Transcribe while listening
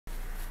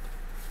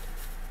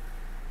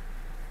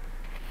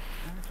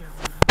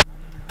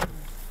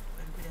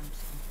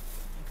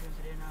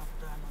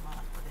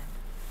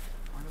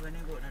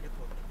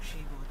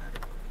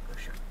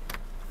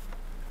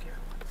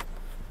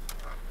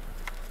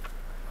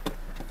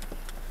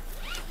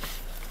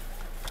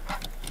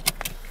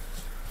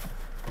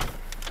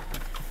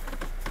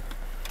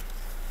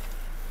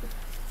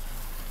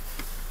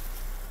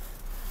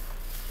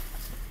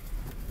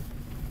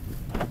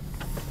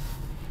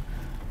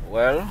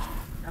Well?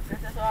 The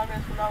place is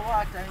always full of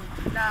water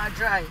and not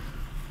dry.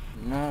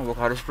 No,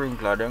 because the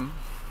sprinkler them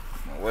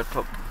wet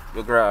up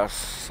the grass.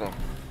 So.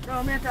 No,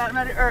 I'm talking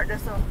about the earth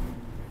that's so.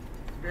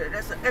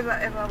 That's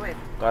ever wet.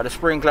 Because the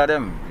sprinkler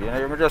them. You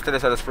know, you just tell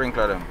us how the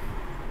sprinkler them.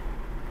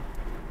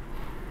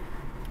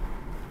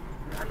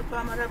 I look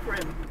at my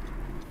prim.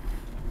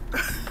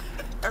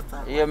 That's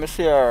all. Yeah, me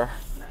see her.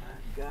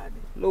 God.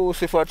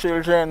 Lucifer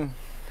children.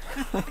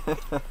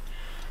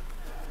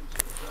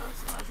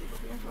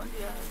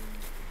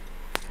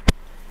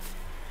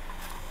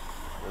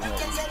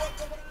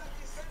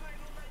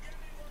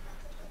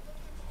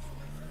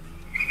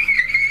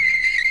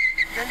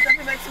 Does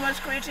that make so much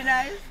screeching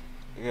eyes?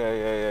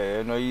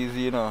 Yeah. No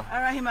easy, you know.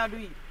 Alright, him a do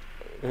it.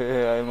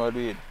 Yeah, I'm a do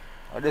it.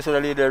 And this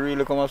other lady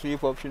really come and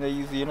sweep up, she not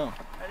easy, you know.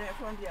 And then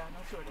from there, no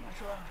show them,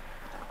 show them.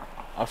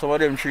 And some of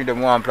them tree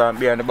them want plant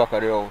behind the back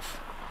of the house.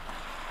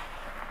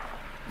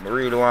 I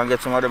really want to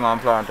get some of them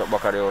and plant up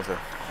back of the house. That's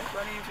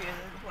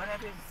one of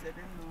the places said,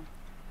 they know.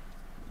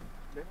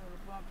 They know the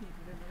farm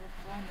people, they know the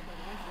farm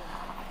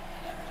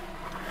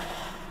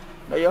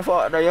Now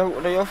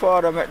your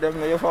father met them,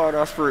 now your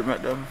father's spirit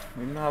met them.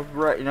 You know, have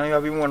right, you know, you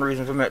have one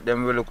reason to met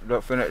them, we look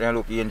for them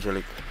look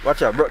angelic.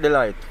 Watch out, broke the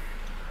light.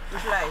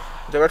 which light?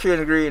 They were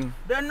change green.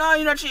 Don't know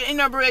you not you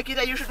not break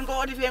it, you shouldn't go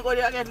out if you ain't go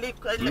there and get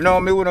licked. No,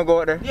 me wouldn't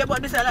go out there. Yeah,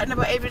 but this light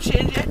never ever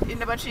changed yet. It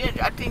never changed.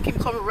 I think him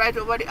come right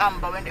over the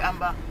amber when the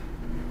amber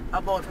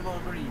about to go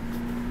green.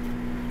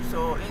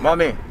 So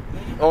Mommy,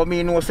 oh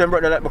me know some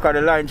broke the light because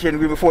the line changed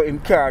green before him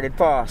car did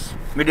pass.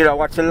 Me did I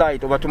watch the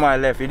light over to my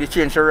left, it did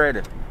change to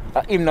red.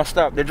 Him not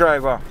stop, the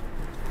driver.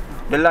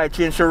 The light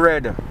changed to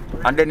red.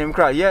 And then him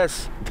cry,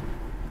 yes.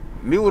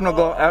 Me wouldn't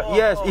go,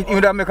 yes, it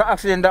would have make an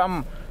accident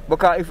that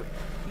because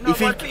no,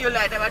 but to your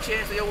light never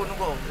changed, so you wouldn't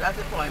go. That's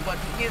the point. But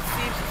he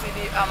seems to see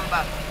the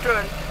amber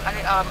turn and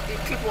it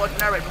clip out in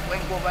the red before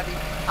he go over the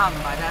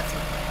amber. That's it.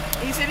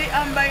 He see the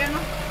amber, you know,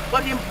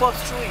 but he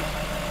bust through it.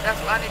 That's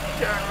why it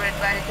turned red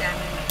by the time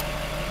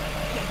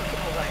he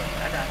come over it.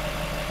 Like that.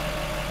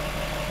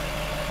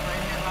 But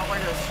he never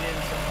was just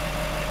change, so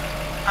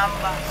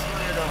amber,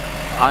 slow you down.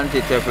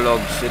 Anti-tape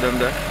logs, see them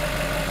there?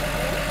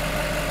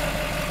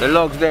 The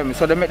logs them,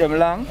 so they make them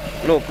long.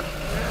 Look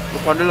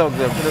on the logs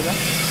them, see them there?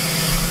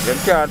 Them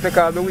can't take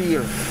off the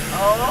wheel.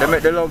 Oh. They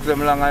make the lugs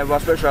them long. I have a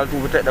special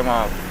tool to take them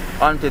off.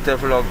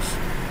 Anti-theft lugs.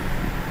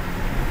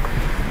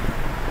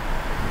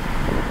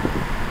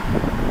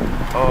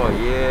 Oh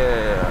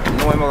yeah.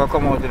 No, I'm going to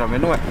come out, you know. I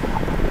know it.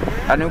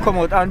 And him come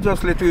out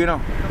unjustly too, you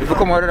know. If you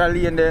come out of that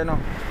lane there, you know.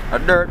 A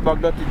dirt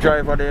bag dirty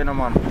driver there, you know,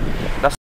 man.